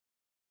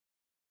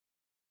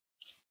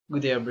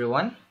Good day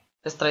everyone.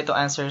 Let's try to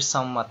answer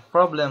somewhat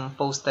problem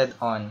posted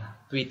on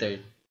Twitter.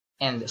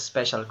 And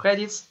special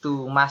credits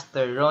to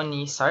Master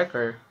Rony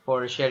Sarker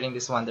for sharing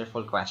this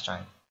wonderful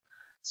question.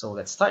 So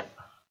let's start.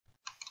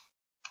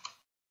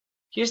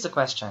 Here's the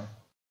question.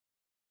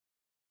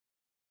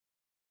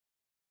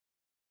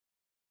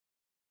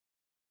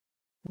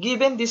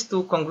 Given these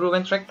two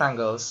congruent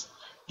rectangles,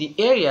 the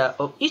area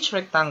of each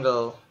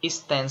rectangle is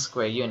 10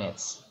 square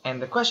units. And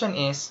the question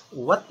is,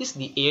 what is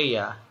the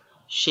area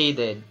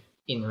shaded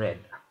in red?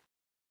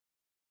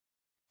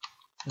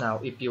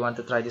 Now, if you want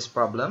to try this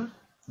problem,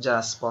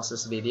 just pause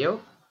this video,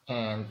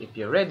 and if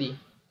you're ready,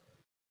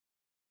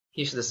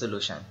 here's the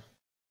solution.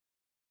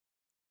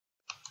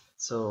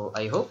 So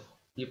I hope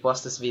you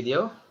pause this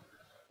video.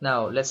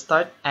 Now let's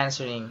start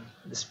answering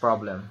this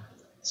problem.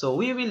 So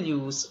we will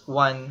use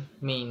one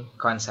main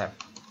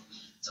concept.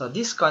 So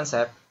this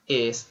concept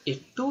is, if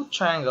two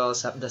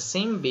triangles have the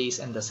same base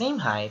and the same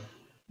height,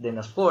 then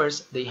of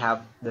course they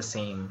have the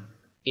same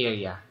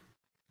area.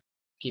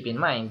 Keep in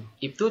mind,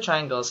 if two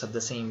triangles have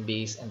the same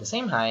base and the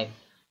same height,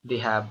 they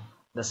have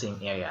the same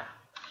area.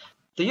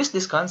 To use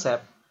this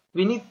concept,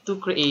 we need to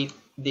create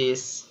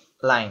this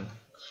line.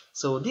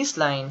 So this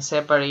line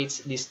separates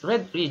this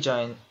red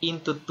region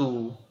into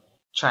two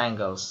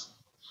triangles.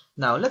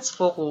 Now let's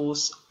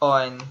focus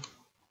on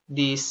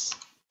this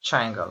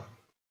triangle.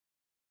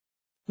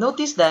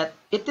 Notice that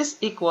it is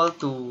equal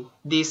to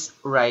this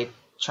right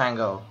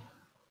triangle.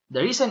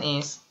 The reason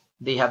is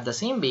they have the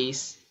same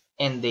base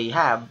and they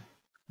have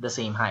the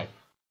same height.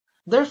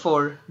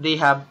 Therefore, they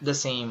have the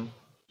same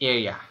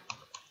area.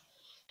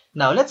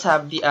 Now let's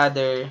have the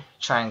other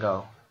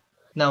triangle.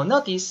 Now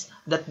notice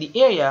that the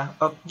area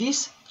of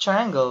this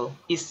triangle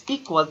is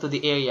equal to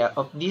the area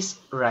of this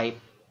right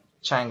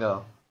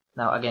triangle.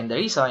 Now again, the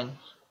reason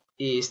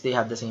is they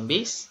have the same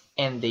base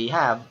and they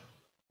have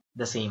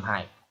the same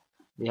height.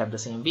 They have the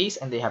same base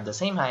and they have the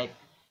same height.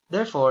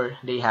 Therefore,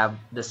 they have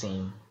the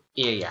same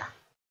area.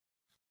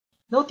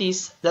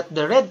 Notice that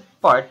the red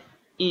part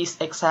is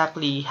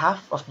exactly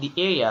half of the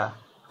area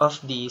of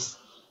this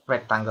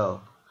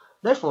rectangle.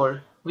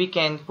 Therefore, we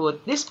can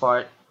put this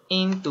part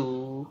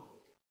into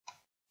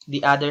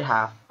the other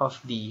half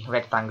of the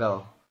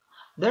rectangle.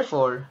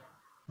 Therefore,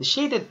 the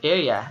shaded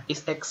area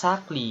is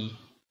exactly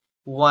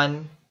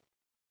one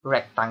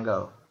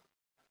rectangle.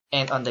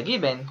 And on the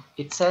given,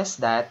 it says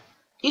that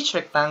each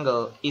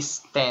rectangle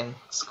is 10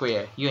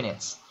 square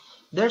units.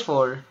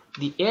 Therefore,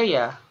 the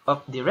area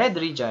of the red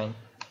region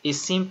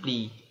is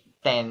simply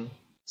 10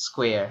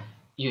 square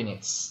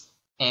units.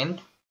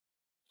 And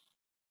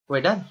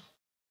we're done.